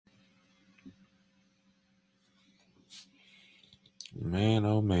Man,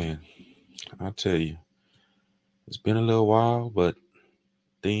 oh man, I tell you, it's been a little while, but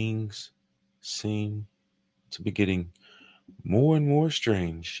things seem to be getting more and more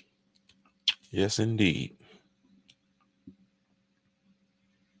strange. Yes, indeed.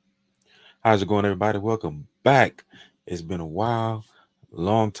 How's it going, everybody? Welcome back. It's been a while,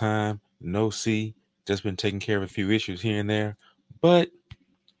 long time, no see. Just been taking care of a few issues here and there, but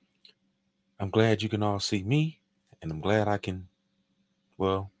I'm glad you can all see me, and I'm glad I can,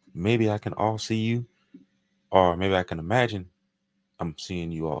 well, maybe I can all see you, or maybe I can imagine I'm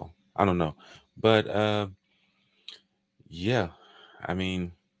seeing you all. I don't know. But yeah, I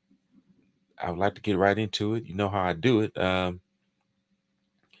mean, I would like to get right into it. You know how I do it.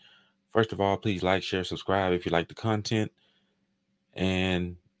 First of all, please like, share, subscribe if you like the content.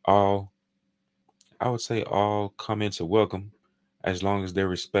 And all, I would say all comments are welcome as long as they're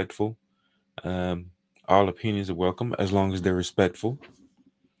respectful. Um, all opinions are welcome as long as they're respectful.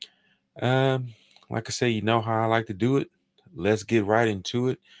 Um, like I say, you know how I like to do it. Let's get right into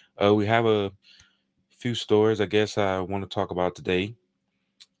it. We have a few stories I guess I want to talk about today.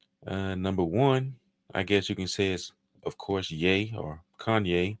 Number one, I guess you can say is, of course, Ye or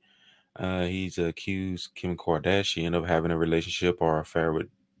Kanye. He's accused Kim Kardashian of having a relationship or affair with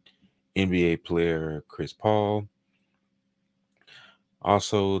NBA player Chris Paul.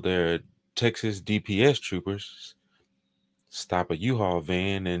 Also, their Texas DPS troopers stop a U-Haul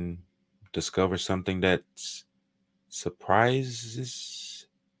van and discover something that surprises.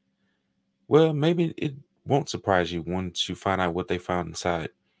 Well, maybe it won't surprise you once you find out what they found inside.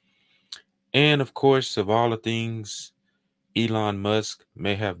 And of course, of all the things Elon Musk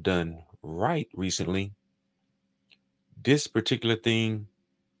may have done right recently, this particular thing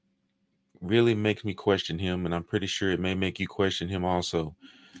really makes me question him, and I'm pretty sure it may make you question him also.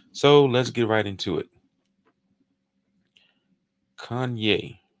 So let's get right into it.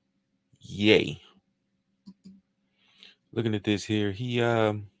 Kanye, yay! Looking at this here, he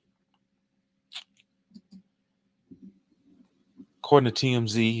according to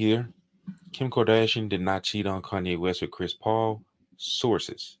TMZ here, Kim Kardashian did not cheat on Kanye West with Chris Paul.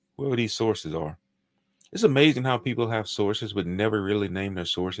 Sources, whoever these sources are. It's amazing how people have sources but never really name their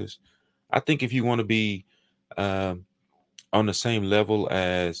sources. I think if you want to be um, on the same level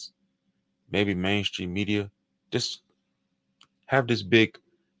as maybe mainstream media, just have this big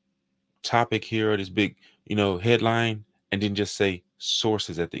topic here or this big, headline, and then just say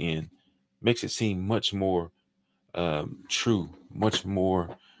sources at the end. Makes it seem much more true, much more,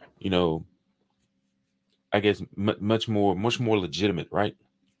 you know, I guess much more legitimate, right?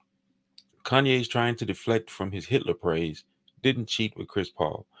 Kanye's trying to deflect from his Hitler praise. Didn't cheat with Chris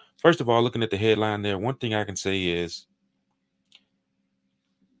Paul. First of all, looking at the headline there, one thing I can say is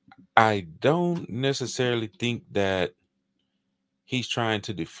I don't necessarily think that he's trying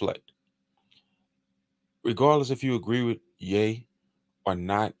to deflect. Regardless if you agree with Ye or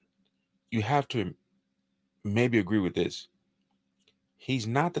not, you have to maybe agree with this. He's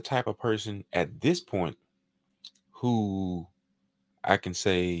not the type of person at this point who I can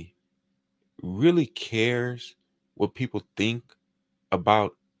say really cares what people think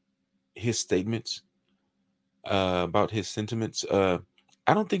about his statements, about his sentiments. I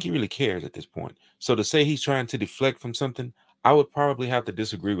don't think he really cares at this point. So to say he's trying to deflect from something, I would probably have to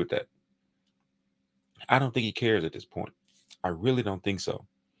disagree with that. I don't think he cares at this point. I really don't think so.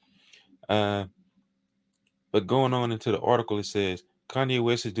 Uh, but going on into the article, it says Kanye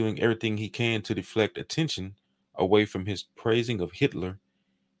West is doing everything he can to deflect attention away from his praising of Hitler,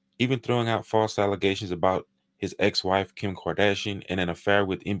 even throwing out false allegations about his ex-wife Kim Kardashian and an affair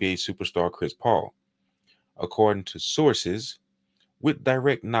with NBA superstar Chris Paul. According to sources with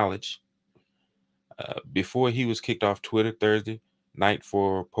direct knowledge, before he was kicked off Twitter Thursday night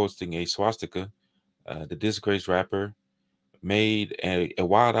for posting a swastika, the disgraced rapper made a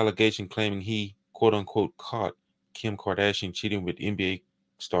wild allegation claiming he, quote unquote, caught Kim Kardashian cheating with NBA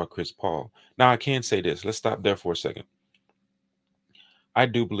star Chris Paul. Now, I can say this. Let's stop there for a second. I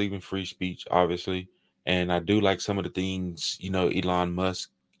do believe in free speech, obviously, and I do like some of the things, Elon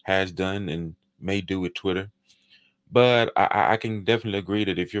Musk has done and may do with Twitter. But I can definitely agree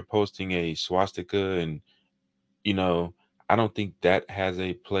that if you're posting a swastika and, you know, I don't think that has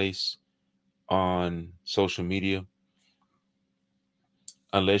a place on social media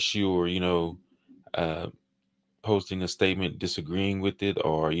unless you're, uh, posting a statement disagreeing with it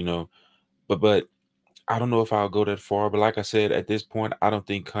or, but I don't know if I'll go that far. But like I said, at this point, I don't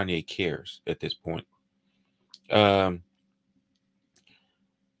think Kanye cares at this point. Um,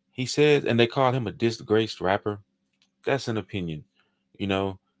 he says, and they called him a disgraced rapper. That's an opinion. You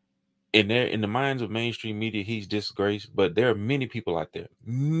know, in the minds of mainstream media, he's disgraced. But there are many people out there,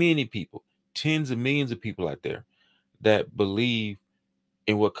 many people, tens of millions of people out there that believe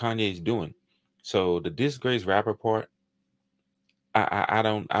in what Kanye is doing. So the disgraced rapper part, I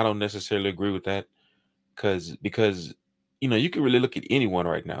don't necessarily agree with that because you can really look at anyone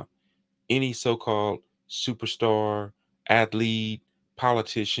right now, any so-called superstar, athlete,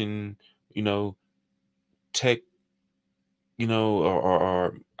 politician, you know, tech,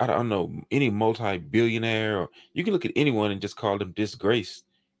 or I don't know, any multi-billionaire, or you can look at anyone and just call them disgraced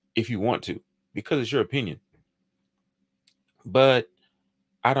if you want to, because it's your opinion. But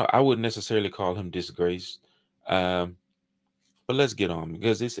I wouldn't necessarily call him disgraced. Um, but let's get on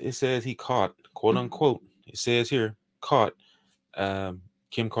because it says he caught, quote unquote, it says here, caught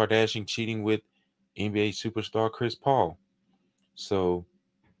Kim Kardashian cheating with NBA superstar Chris Paul. So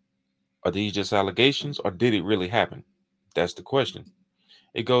are these just allegations or did it really happen? That's the question.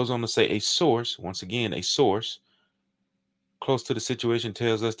 It goes on to say a source, once again, a source close to the situation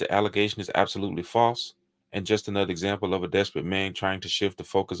tells us the allegation is absolutely false and just another example of a desperate man trying to shift the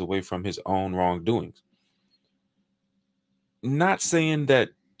focus away from his own wrongdoings. Not saying that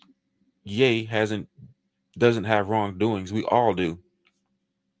Ye doesn't have wrongdoings. We all do.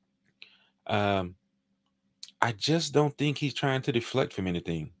 Um, I just don't think he's trying to deflect from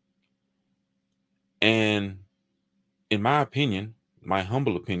anything. And in my opinion, my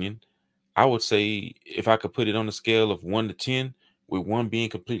humble opinion, I would say if I could put it on a scale of 1 to 10, with 1 being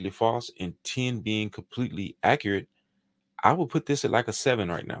completely false and 10 being completely accurate, I would put this at like a 7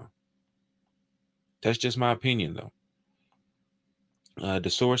 right now. That's just my opinion, though. The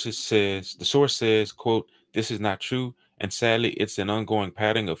source says, quote, "This is not true, and sadly, it's an ongoing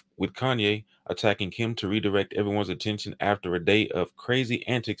pattern of with Kanye attacking Kim to redirect everyone's attention after a day of crazy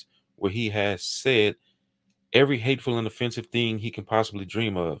antics where he has said every hateful and offensive thing he can possibly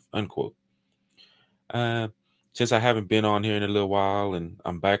dream of," unquote. Uh, since I haven't been on here in a little while and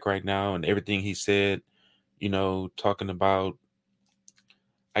I'm back right now, and everything he said, talking about,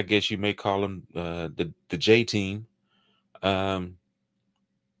 I guess you may call him the J team, um,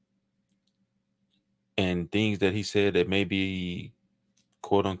 and things that he said that may be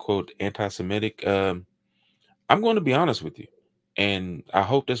quote unquote anti-Semitic. I'm going to be honest with you, and I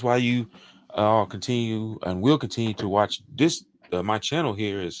hope that's why you continue and will continue to watch this my channel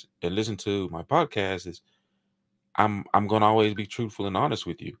here is and listen to my podcast. Is I'm going to always be truthful and honest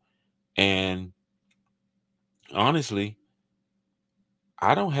with you, and honestly,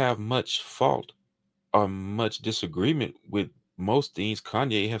 I don't have much fault or much disagreement with most things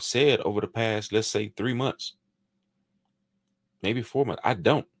Kanye have said over the past, let's say, 3 months, maybe 4 months. I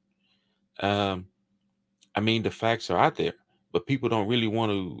don't. Um, I mean, the facts are out there, but people don't really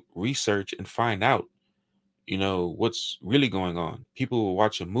want to research and find out, what's really going on. People will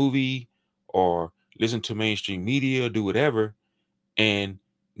watch a movie or listen to mainstream media, do whatever, and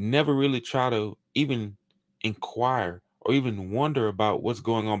never really try to even inquire or even wonder about what's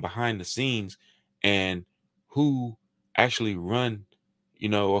going on behind the scenes and who actually run,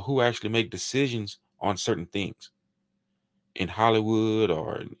 or who actually make decisions on certain things in Hollywood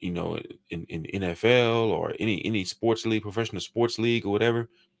or in NFL or any sports league, professional sports league or whatever,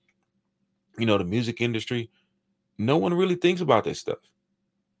 the music industry. No one really thinks about this stuff.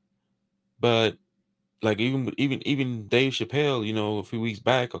 But like even Dave Chappelle, a few weeks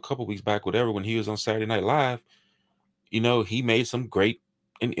back, a couple weeks back, whatever, when he was on Saturday Night Live, he made some great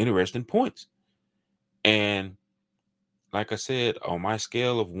and interesting points. And like I said, on my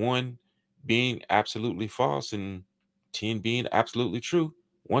scale of 1 being absolutely false and 10 being absolutely true,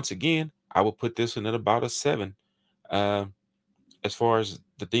 once again, I will put this in at about a 7. Uh, as far as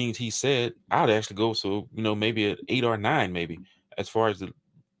the things he said, I'd actually go so maybe an 8 or 9, maybe as far as the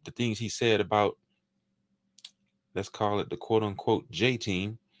things he said about, let's call it the quote unquote J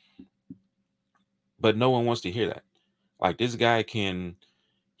team. But no one wants to hear that. Like this guy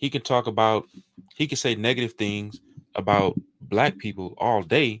he can talk about, he can say negative things about black people all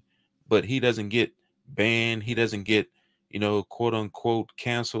day, but he doesn't get banned. He doesn't get, quote unquote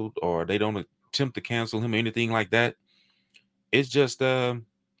canceled, or they don't attempt to cancel him or anything like that. It's just, they're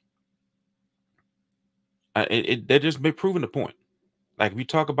just been proving the point. Like if you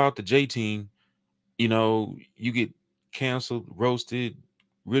talk about the J team, you get canceled, roasted,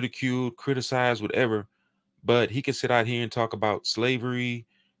 ridiculed, criticized, whatever. But he can sit out here and talk about slavery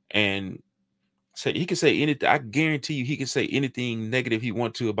and say he can say anything. I guarantee you he can say anything negative he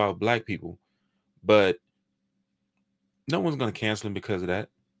want to about black people, but no one's gonna cancel him because of that.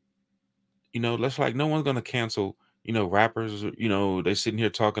 That's like no one's gonna cancel, rappers, they're sitting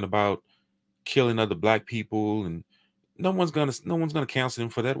here talking about killing other black people and No one's gonna cancel him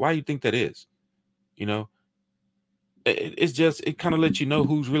for that. Why do you think that is? You know, it's just it kind of lets you know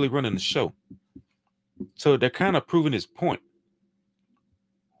who's really running the show. So they're kind of proving his point.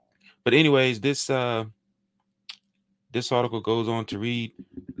 But anyways, this article goes on to read,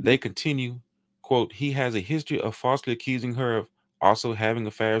 they continue, quote, he has a history of falsely accusing her of also having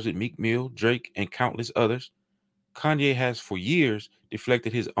affairs with Meek Mill, Drake, and countless others. Kanye has for years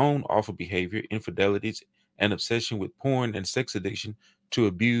deflected his own awful behavior, infidelities, and obsession with porn and sex addiction to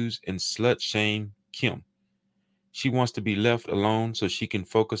abuse and slut shame Kim. She wants to be left alone so she can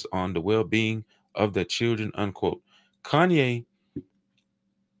focus on the well-being of their children, unquote. Kanye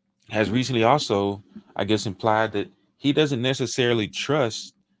has recently also, I guess, implied that he doesn't necessarily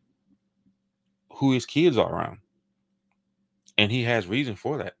trust who his kids are around. And he has reason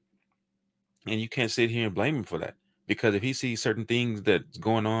for that. And you can't sit here and blame him for that. Because if he sees certain things that's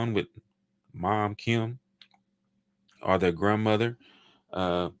going on with mom Kim or their grandmother,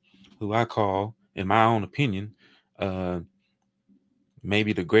 uh, who I call, in my own opinion, uh,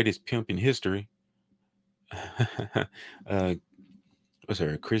 maybe the greatest pimp in history, uh, what's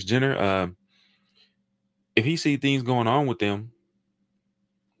her, Kris Jenner, if he see things going on with them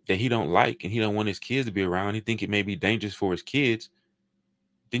that he don't like and he don't want his kids to be around, he think it may be dangerous for his kids,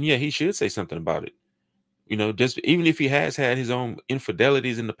 then yeah, he should say something about it. Just even if he has had his own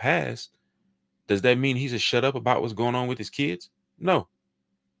infidelities in the past, does that mean he should shut up about what's going on with his kids? No,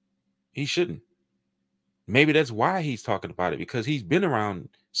 he shouldn't. Maybe that's why he's talking about it, because he's been around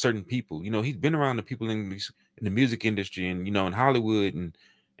certain people. He's been around the people in the music industry and in Hollywood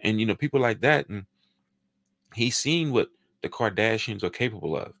and people like that, and he's seen what the Kardashians are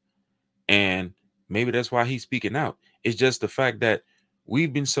capable of. And maybe that's why he's speaking out. It's just the fact that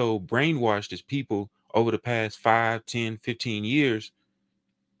we've been so brainwashed as people over the past 5, 10, 15 years.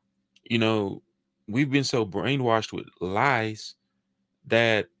 You know, we've been so brainwashed with lies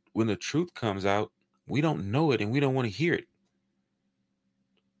that when the truth comes out, we don't know it and we don't want to hear it.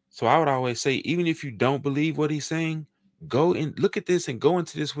 So I would always say, even if you don't believe what he's saying, go and look at this and go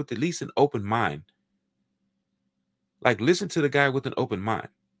into this with at least an open mind. Like, listen to the guy with an open mind.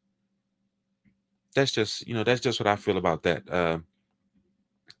 That's just what I feel about that.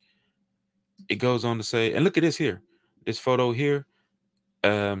 It goes on to say, and look at this here, this photo here.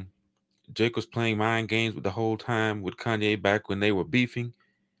 Um, Jake was playing mind games with the whole time with Kanye back when they were beefing.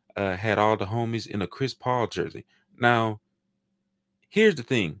 Had all the homies in a Chris Paul jersey. Now, here's the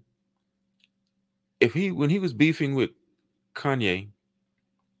thing: when he was beefing with Kanye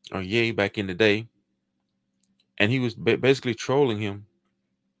or Ye back in the day, and he was basically trolling him,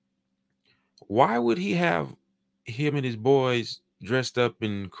 why would he have him and his boys dressed up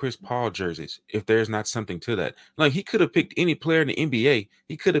in Chris Paul jerseys if there's not something to that? Like, he could have picked any player in the NBA.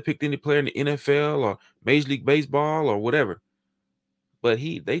 He could have picked any player in the NFL or Major League Baseball or whatever. But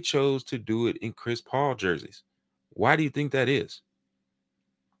they chose to do it in Chris Paul jerseys. Why do you think that is?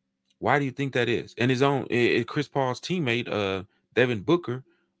 Why do you think that is? And his own Chris Paul's teammate, Devin Booker,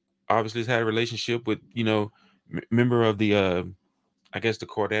 obviously has had a relationship with, member of the I guess the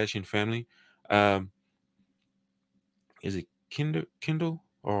Kardashian family. Um, is it Kendall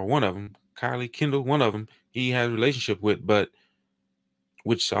or one of them? Kylie Kendall, one of them. He has a relationship with, but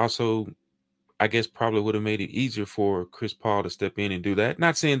which also, I guess, probably would have made it easier for Chris Paul to step in and do that.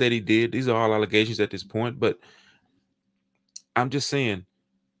 Not saying that he did. These are all allegations at this point, but I'm just saying,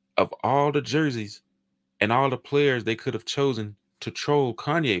 of all the jerseys and all the players they could have chosen to troll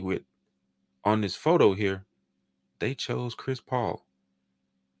Kanye with on this photo here, they chose Chris Paul.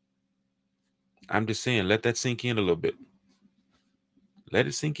 I'm just saying, let that sink in a little bit. Let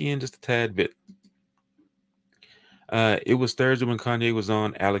it sink in just a tad bit. It was Thursday when Kanye was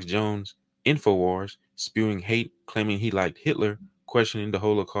on Alex Jones' InfoWars, spewing hate, claiming he liked Hitler, questioning the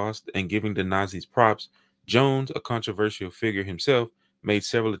Holocaust, and giving the Nazis props. Jones, a controversial figure himself, made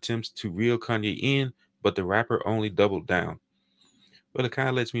several attempts to reel Kanye in, but the rapper only doubled down. Well, it kind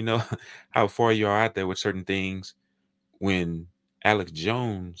of lets me know how far you are out there with certain things when Alex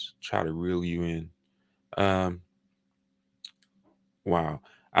Jones try to reel you in. Um, wow.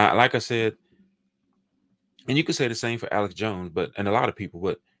 Like I said, and you could say the same for Alex Jones, and a lot of people,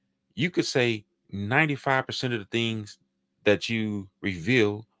 but you could say 95% of the things that you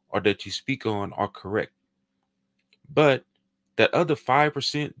reveal or that you speak on are correct. But that other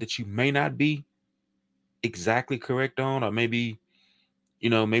 5% that you may not be exactly correct on, or maybe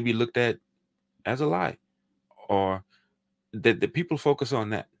looked at as a lie, or that the people focus on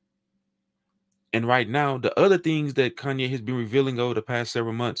that. And right now, the other things that Kanye has been revealing over the past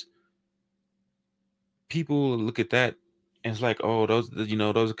several months, people look at that and it's like, oh, those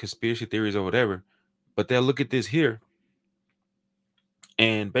are conspiracy theories or whatever. But they'll look at this here.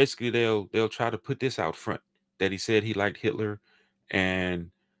 And basically they'll try to put this out front, that he said he liked Hitler,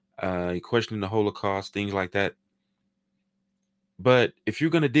 and he questioned the Holocaust, things like that. But if you're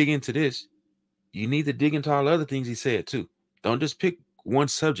going to dig into this, you need to dig into all the other things he said too. Don't just pick one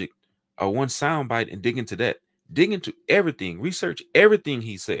subject or one soundbite and dig into that. Dig into everything. Research everything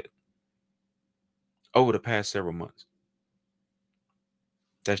he said over the past several months.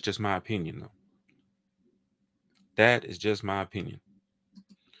 That's just my opinion, though. That is just my opinion.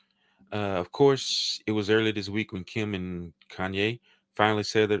 Of course, it was early this week when Kim and Kanye finally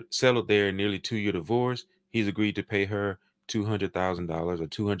settled their nearly 2-year divorce. He's agreed to pay her $200,000 or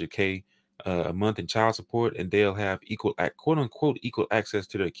 $200K a month in child support, and they'll have quote unquote equal access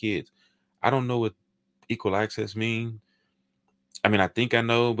to their kids. I don't know what equal access means. I mean, I think I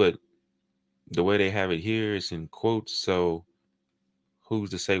know, but the way they have it here is in quotes, so who's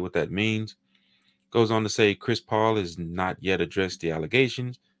to say what that means? Goes on to say Chris Paul has not yet addressed the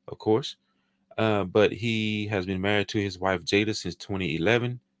allegations, of course. But he has been married to his wife Jada since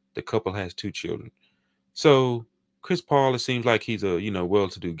 2011. The couple has 2 children. So Chris Paul, it seems like he's a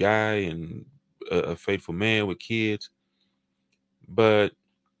well-to-do guy and a faithful man with kids. But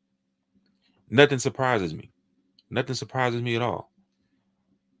nothing surprises me. Nothing surprises me at all.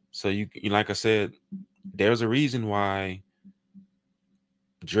 So you like I said, there's a reason why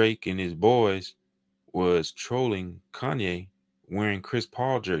Drake and his boys was trolling Kanye wearing Chris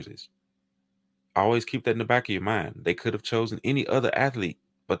Paul jerseys. Always keep that in the back of your mind. They could have chosen any other athlete,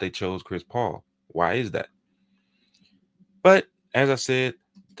 but they chose Chris Paul. Why is that? But as I said,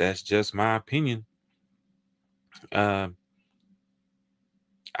 that's just my opinion. Um,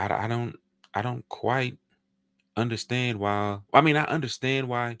 I don't quite understand why. I mean, I understand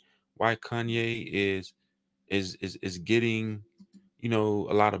why Kanye is getting a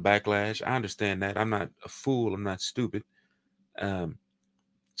lot of backlash. I understand that. I'm not a fool. I'm not stupid. Um,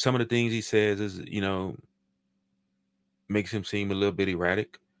 some of the things he says is makes him seem a little bit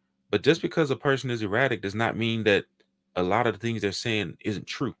erratic. But just because a person is erratic does not mean that a lot of the things they're saying isn't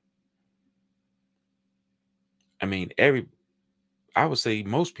true. I mean, I would say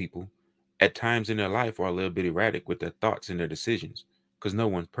most people at times in their life are a little bit erratic with their thoughts and their decisions because no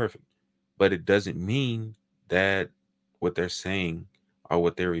one's perfect. But it doesn't mean that what they're saying or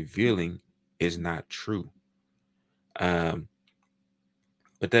what they're revealing is not true. Um,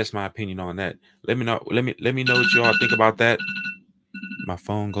 but that's my opinion on that. Let me know. Let me know what you all think about that. My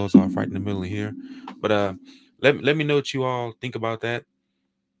phone goes off right in the middle of here. But let me know what you all think about that.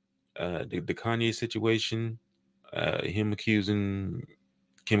 The Kanye situation, him accusing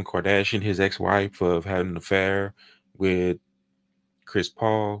Kim Kardashian, his ex-wife, of having an affair with Chris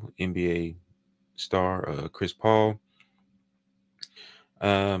Paul, NBA star Chris Paul.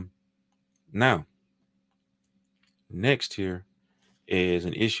 Now, next here is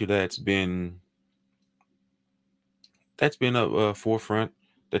an issue that's been a forefront.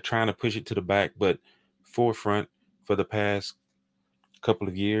 They're trying to push it to the back, but forefront for the past couple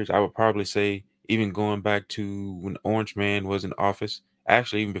of years. I would probably say even going back to when Orange Man was in office,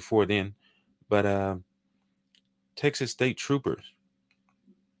 actually even before then. But Texas State Troopers,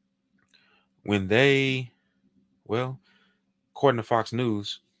 when according to Fox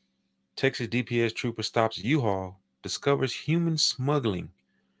News, Texas DPS trooper stops U-Haul, discovers human smuggling.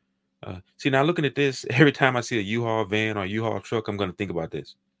 See, now looking at this, every time I see a U-Haul van or U-Haul truck, I'm going to think about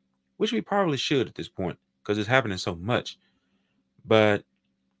this, which we probably should at this point because it's happening so much. But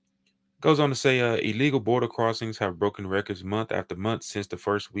goes on to say illegal border crossings have broken records month after month since the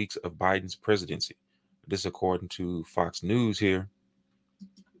first weeks of Biden's presidency. This according to Fox News here.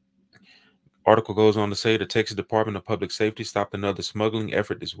 Article goes on to say the Texas Department of Public Safety stopped another smuggling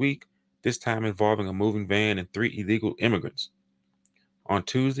effort this week, this time involving a moving van and 3 illegal immigrants. On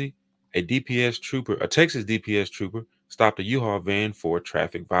Tuesday, a Texas DPS trooper, stopped a U-Haul van for a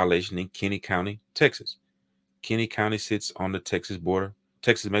traffic violation in Kinney County, Texas. Kinney County sits on the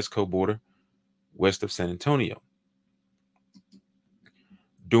Texas-Mexico border, west of San Antonio.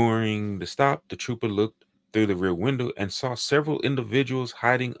 During the stop, the trooper looked through the rear window and saw several individuals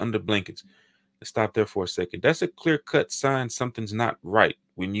hiding under blankets. Let's stop there for a second. That's a clear-cut sign something's not right.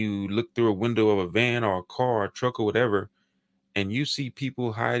 When you look through a window of a van or a car or a truck or whatever, and you see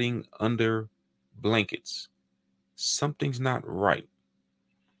people hiding under blankets, something's not right.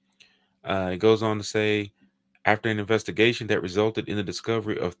 It goes on to say, after an investigation that resulted in the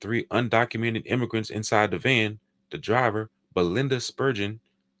discovery of 3 undocumented immigrants inside the van, the driver, Belinda Spurgeon,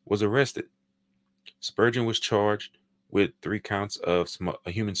 was arrested. Spurgeon was charged with 3 counts of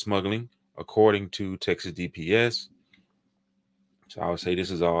human smuggling, according to Texas DPS. So I would say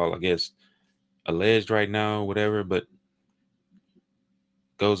this is all, I guess, alleged right now, whatever, but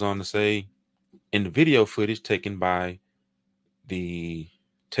Goes on to say, in the video footage taken by the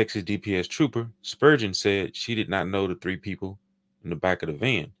Texas DPS trooper, Spurgeon said she did not know the three people in the back of the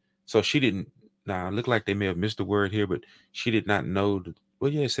van. So she didn't. Now, it looked like they may have missed the word here, but she did not know.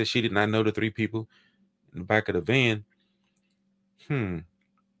 Well, yeah, it says she did not know the three people in the back of the van.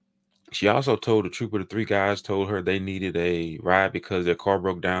 She also told the trooper the three guys told her they needed a ride because their car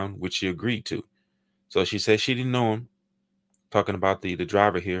broke down, which she agreed to. So she said she didn't know him. Talking about the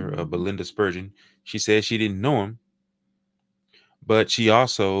driver here, Belinda Spurgeon. She said she didn't know him, but she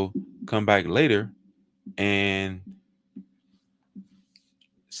also come back later and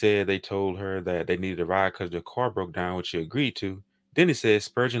said they told her that they needed a ride because their car broke down, which she agreed to. Then it says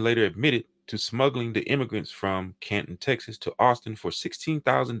Spurgeon later admitted to smuggling the immigrants from Canton, Texas to Austin for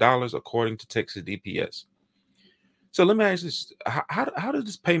 $16,000, according to Texas DPS. So let me ask this. How does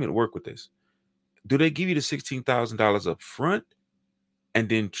this payment work with this? Do they give you the $16,000 up front and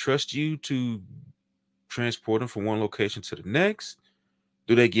then trust you to transport them from one location to the next?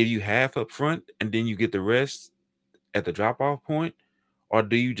 Do they give you half up front and then you get the rest at the drop-off point? Or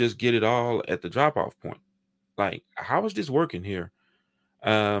do you just get it all at the drop-off point? Like, how is this working here?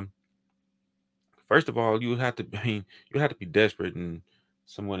 Um, First of all, you would have to, you would have to be desperate and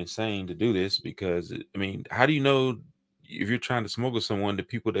someone insane to do this because, how do you know if you're trying to smuggle someone, the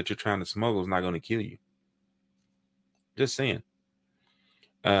people that you're trying to smuggle is not going to kill you? Just saying.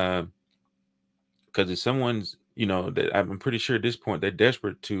 Because if someone's, that I'm pretty sure at this point they're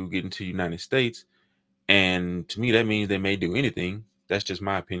desperate to get into the United States, and to me that means they may do anything. That's just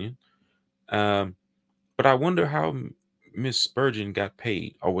my opinion. But I wonder how Miss Spurgeon got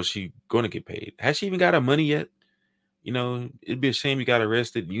paid, or was she going to get paid? Has she even got her money yet? It'd be a shame you got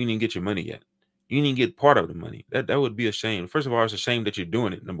arrested. You didn't get your money yet. You didn't get part of the money. That would be a shame. First of all, it's a shame that you're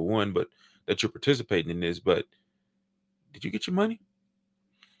doing it, number one, but that you're participating in this. But did you get your money?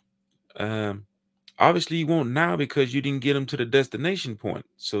 Obviously you won't now because you didn't get them to the destination point.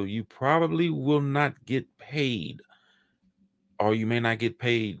 So you probably will not get paid, or you may not get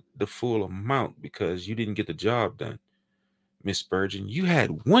paid the full amount because you didn't get the job done. Miss Spurgeon, you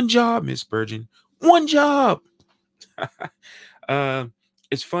had one job, Miss Spurgeon, one job.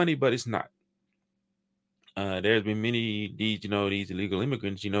 It's funny, but it's not. There's been many these illegal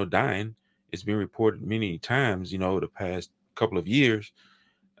immigrants, dying. It's been reported many times, the past couple of years.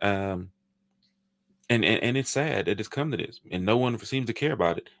 And it's sad that it's come to this, and no one seems to care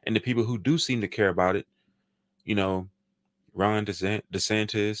about it. And the people who do seem to care about it, Ron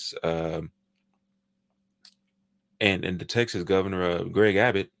DeSantis, and the Texas governor, Greg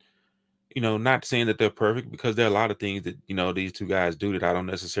Abbott, not saying that they're perfect, because there are a lot of things that, these two guys do that I don't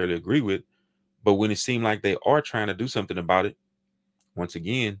necessarily agree with. But when it seemed like they are trying to do something about it, once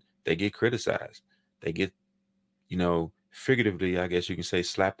again, they get criticized. They get, figuratively, I guess you can say,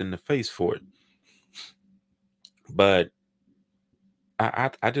 slapped in the face for it. But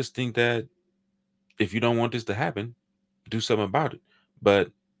I just think that if you don't want this to happen, do something about it. But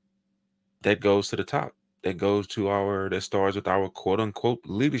that goes to the top. That starts with our quote unquote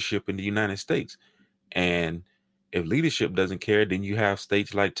leadership in the United States. And if leadership doesn't care, then you have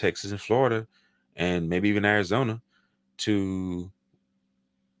states like Texas and Florida and maybe even Arizona to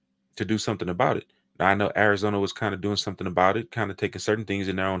do something about it. Now, I know Arizona was kind of doing something about it, kind of taking certain things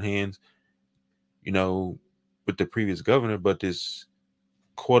in their own hands, with the previous governor, but this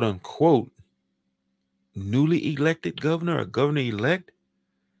quote unquote newly elected governor, or governor elect,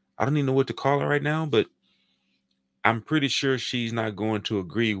 I don't even know what to call her right now, but I'm pretty sure she's not going to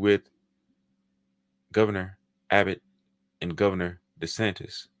agree with Governor Abbott and Governor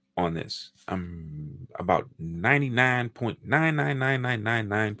DeSantis on this. I'm about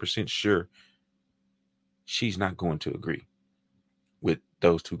 99.99999% sure she's not going to agree with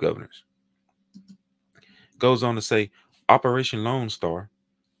those two governors. Goes on to say, Operation Lone Star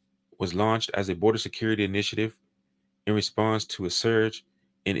was launched as a border security initiative in response to a surge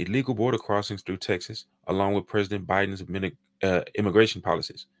in illegal border crossings through Texas, along with President Biden's immigration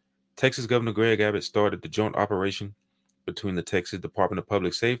policies. Texas Governor Greg Abbott started the joint operation between the Texas Department of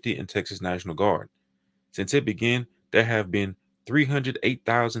Public Safety and Texas National Guard. Since it began, there have been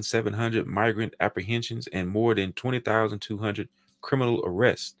 308,700 migrant apprehensions and more than 20,200 criminal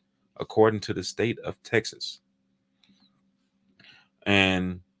arrests, according to the state of Texas.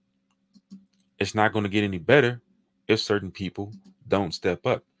 And it's not going to get any better if certain people don't step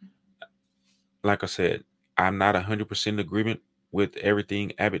up. Like I said, I'm not 100% in agreement with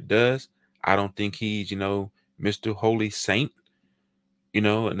everything Abbott does. I don't think he's, Mr. Holy Saint,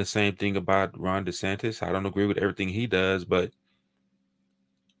 and the same thing about Ron DeSantis. I don't agree with everything he does, but,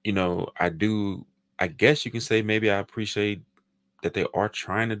 I guess you can say maybe I appreciate that they are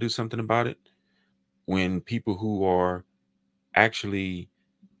trying to do something about it when people who are actually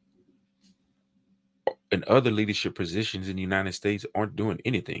in other leadership positions in the United States aren't doing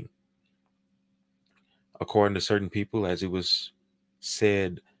anything. According to certain people, as it was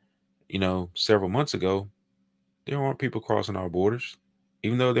said, several months ago, there aren't people crossing our borders,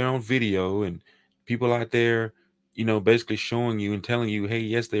 even though they're on video and people out there, basically showing you and telling you, hey,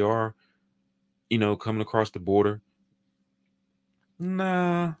 yes, they are, coming across the border.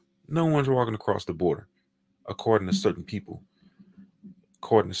 Nah, no one's walking across the border, according to certain people,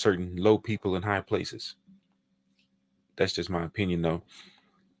 according to certain low people in high places. That's just my opinion, though.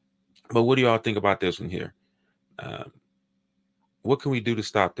 But what do y'all think about this one here? Um, what can we do to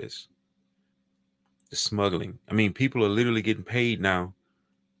stop this? The smuggling. I mean, people are literally getting paid now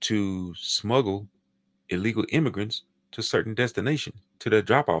to smuggle illegal immigrants to certain destinations, to their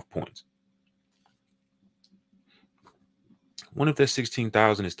drop-off points. What if that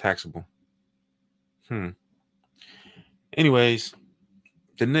 16,000 is taxable? Anyways,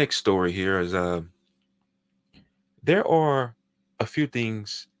 the next story here is there are a few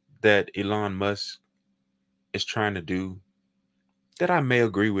things that Elon Musk is trying to do that I may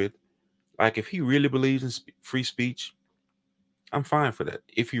agree with. Like if he really believes in free speech, I'm fine for that.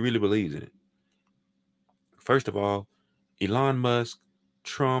 If he really believes in it. First of all, Elon Musk,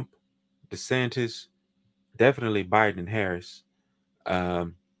 Trump, DeSantis, definitely Biden and Harris.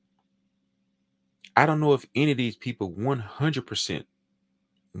 Um, I don't know if any of these people 100%,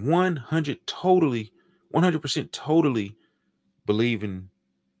 100% totally believe in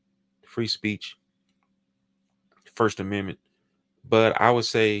free speech, First Amendment. But I would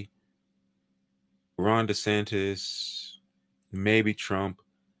say Ron DeSantis, maybe Trump,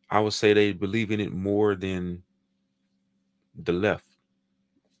 I would say they believe in it more than the left.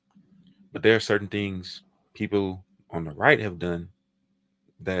 But there are certain things people on the right have done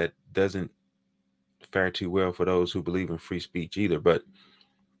that doesn't fare too well for those who believe in free speech either. But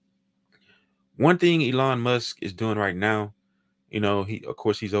one thing Elon Musk is doing right now,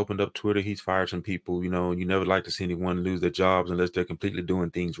 he's opened up Twitter. He's fired some people. You never like to see anyone lose their jobs unless they're completely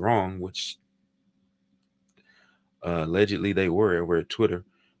doing things wrong, which allegedly they were at Twitter.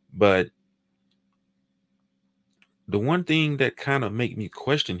 But the one thing that kind of make me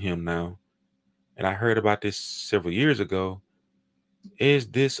question him now, and I heard about this several years ago, is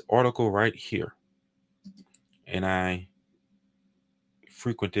this article right here. And I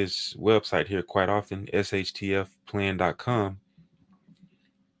frequent this website here quite often, shtfplan.com.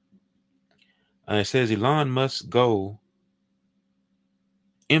 It says Elon Musk's goal: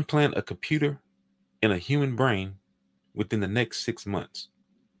 implant a computer in a human brain within the next 6 months.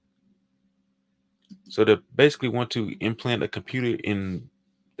 So they basically want to implant a computer in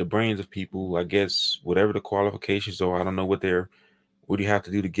the brains of people, I guess, whatever the qualifications are. I don't know what do you have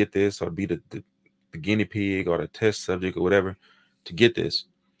to do to get this, or be the guinea pig or the test subject or whatever to get this.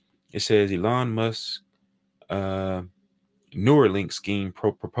 It says Elon Musk Neuralink scheme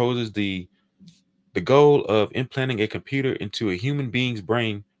proposes the goal of implanting a computer into a human being's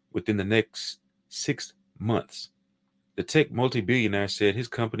brain within the next 6 months. The tech multi-billionaire said his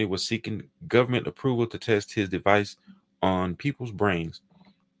company was seeking government approval to test his device on people's brains.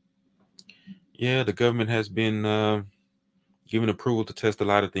 Yeah, the government has been given approval to test a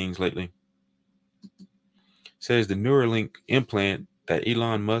lot of things lately. Says the Neuralink implant that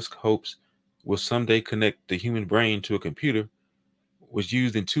Elon Musk hopes will someday connect the human brain to a computer was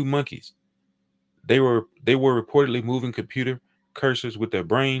used in 2 monkeys. They were reportedly moving computer cursors with their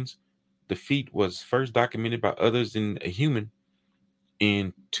brains. The feat was first documented by others in a human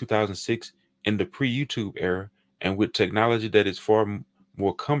in 2006 in the pre-YouTube era, and with technology that is far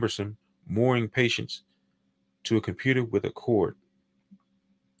more cumbersome, mooring patients to a computer with a cord,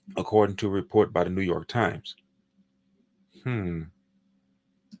 according to a report by the New York Times. The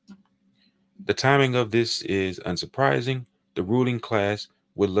timing of this is unsurprising. The ruling class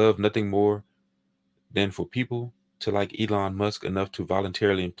would love nothing more than for people to like Elon Musk enough to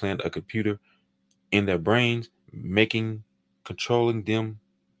voluntarily implant a computer in their brains, making controlling them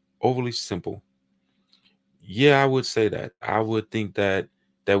overly simple. Yeah, I would say that. I would think that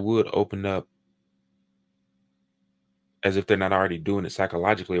would open up, as if they're not already doing it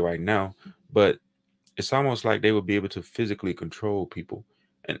psychologically right now, but it's almost like they would be able to physically control people.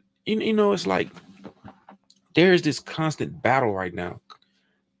 And it's like there is this constant battle right now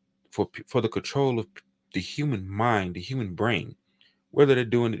for the control of the human mind, the human brain, whether they're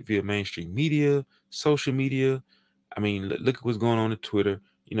doing it via mainstream media, social media. I mean, look at what's going on Twitter,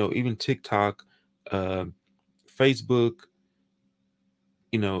 even TikTok, uh, Facebook,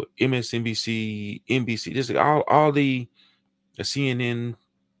 MSNBC, NBC, just all the CNN,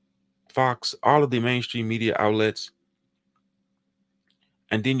 Fox, all of the mainstream media outlets.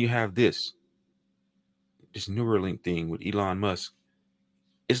 And then you have this Neuralink thing with Elon Musk.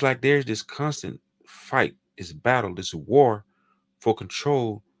 It's like there's this constant fight, this battle, this war for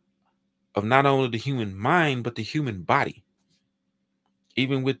control of not only the human mind, but the human body.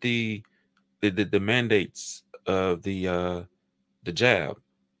 Even with the mandates of the jab,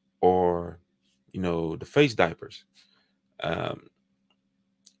 or the face diapers. Um,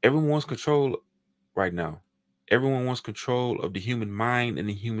 everyone wants control right now. Everyone wants control of the human mind and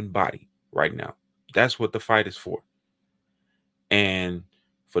the human body right now. That's what the fight is for. And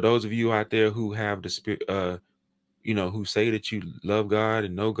for those of you out there who have the spirit, who say that you love God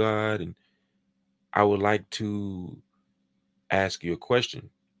and know God, and I would like to ask you a question.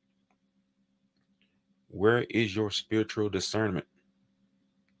 Where is your spiritual discernment?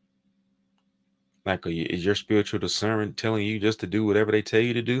 Like, is your spiritual discernment telling you just to do whatever they tell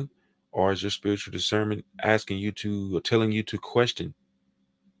you to do? Or is your spiritual discernment asking you to, or telling you to question?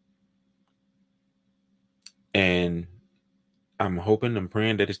 And I'm hoping, I'm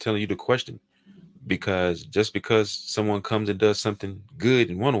praying that it's telling you to question. Because just because someone comes and does something good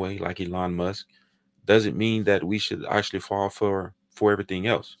in one way, like Elon Musk, doesn't mean that we should actually fall for everything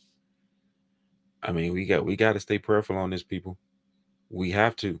else. I mean, we got to stay prayerful on this, people. We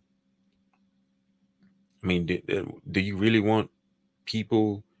have to. I mean, do you really want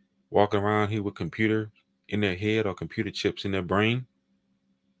people walking around here with computer in their head or computer chips in their brain?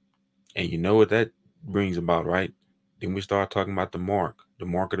 And you know what that brings about, right? Then we start talking about the mark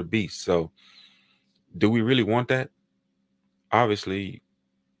of the beast. So do we really want that? Obviously,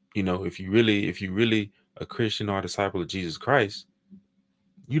 if you really a Christian or a disciple of Jesus Christ,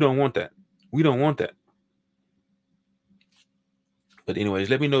 you don't want that. We don't want that. But anyways,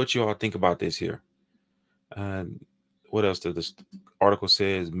 let me know what you all think about this here. What else does this article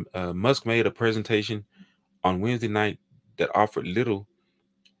says? Musk made a presentation on Wednesday night that offered little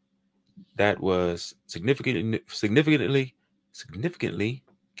that was significantly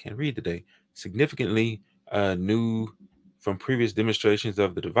can't read today, significantly new from previous demonstrations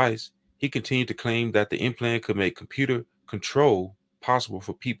of the device. He continued to claim that the implant could make computer control possible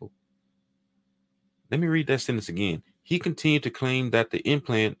for people. Let me read that sentence again. He continued to claim that the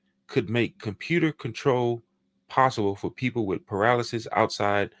implant could make computer control possible for people with paralysis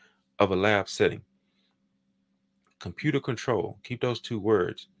outside of a lab setting. Computer control. Keep those two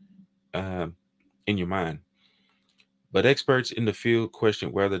words in your mind. But experts in the field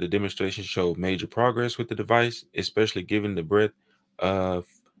questioned whether the demonstration showed major progress with the device, especially given the breadth of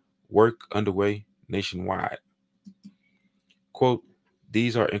work underway nationwide. Quote,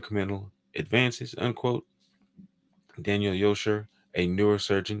 these are incremental advances, unquote. Daniel Yosher, a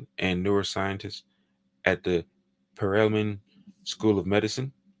neurosurgeon and neuroscientist at the Perelman School of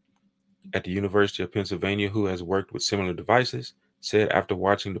Medicine at the University of Pennsylvania, who has worked with similar devices, said after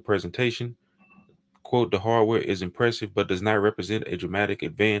watching the presentation, quote, the hardware is impressive but does not represent a dramatic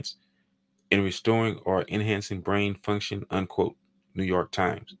advance in restoring or enhancing brain function, unquote. New York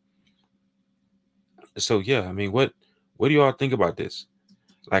Times. So yeah, I mean, what do you all think about this?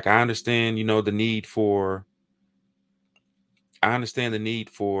 Like, the need for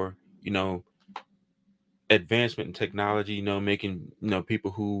advancement in technology, making,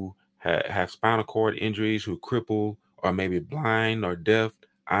 people who have spinal cord injuries, who cripple or maybe blind or deaf.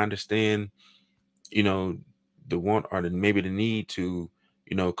 I understand, you know, the want or maybe the need to,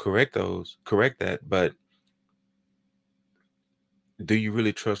 correct that. But do you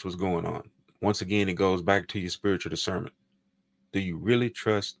really trust what's going on? Once again, it goes back to your spiritual discernment. Do you really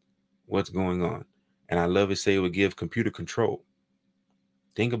trust what's going on? And I love it say it would give computer control.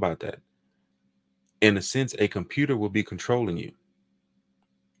 Think about that. In a sense, a computer will be controlling you.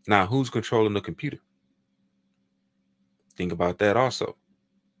 Now, who's controlling the computer? Think about that also.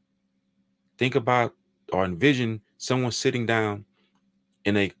 Think about or envision someone sitting down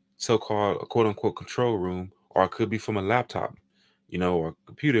in a so-called quote unquote control room, or it could be from a laptop, or a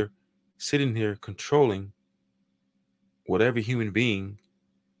computer, sitting here controlling whatever human being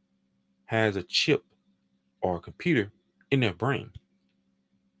has a chip or a computer in their brain.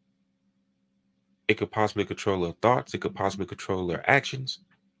 It could possibly control their thoughts. It could possibly control their actions.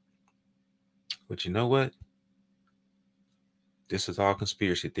 But you know what? This is all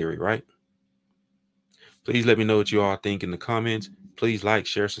conspiracy theory, right? Please let me know what you all think in the comments. Please like,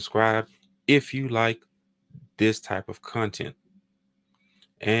 share, subscribe if you like this type of content.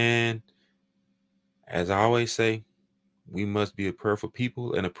 And as I always say, we must be a prayerful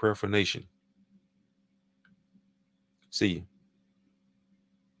people and a prayerful nation. See you.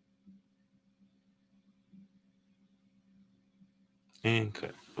 And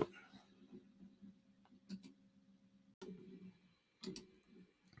cut.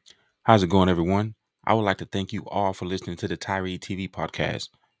 How's it going, everyone? I would like to thank you all for listening to the Tirade TV podcast,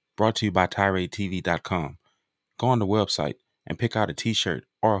 brought to you by TiradeTV.com. Go on the website and pick out a t-shirt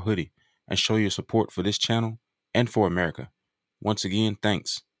or a hoodie and show your support for this channel and for America. Once again,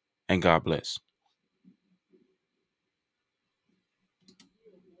 thanks and God bless.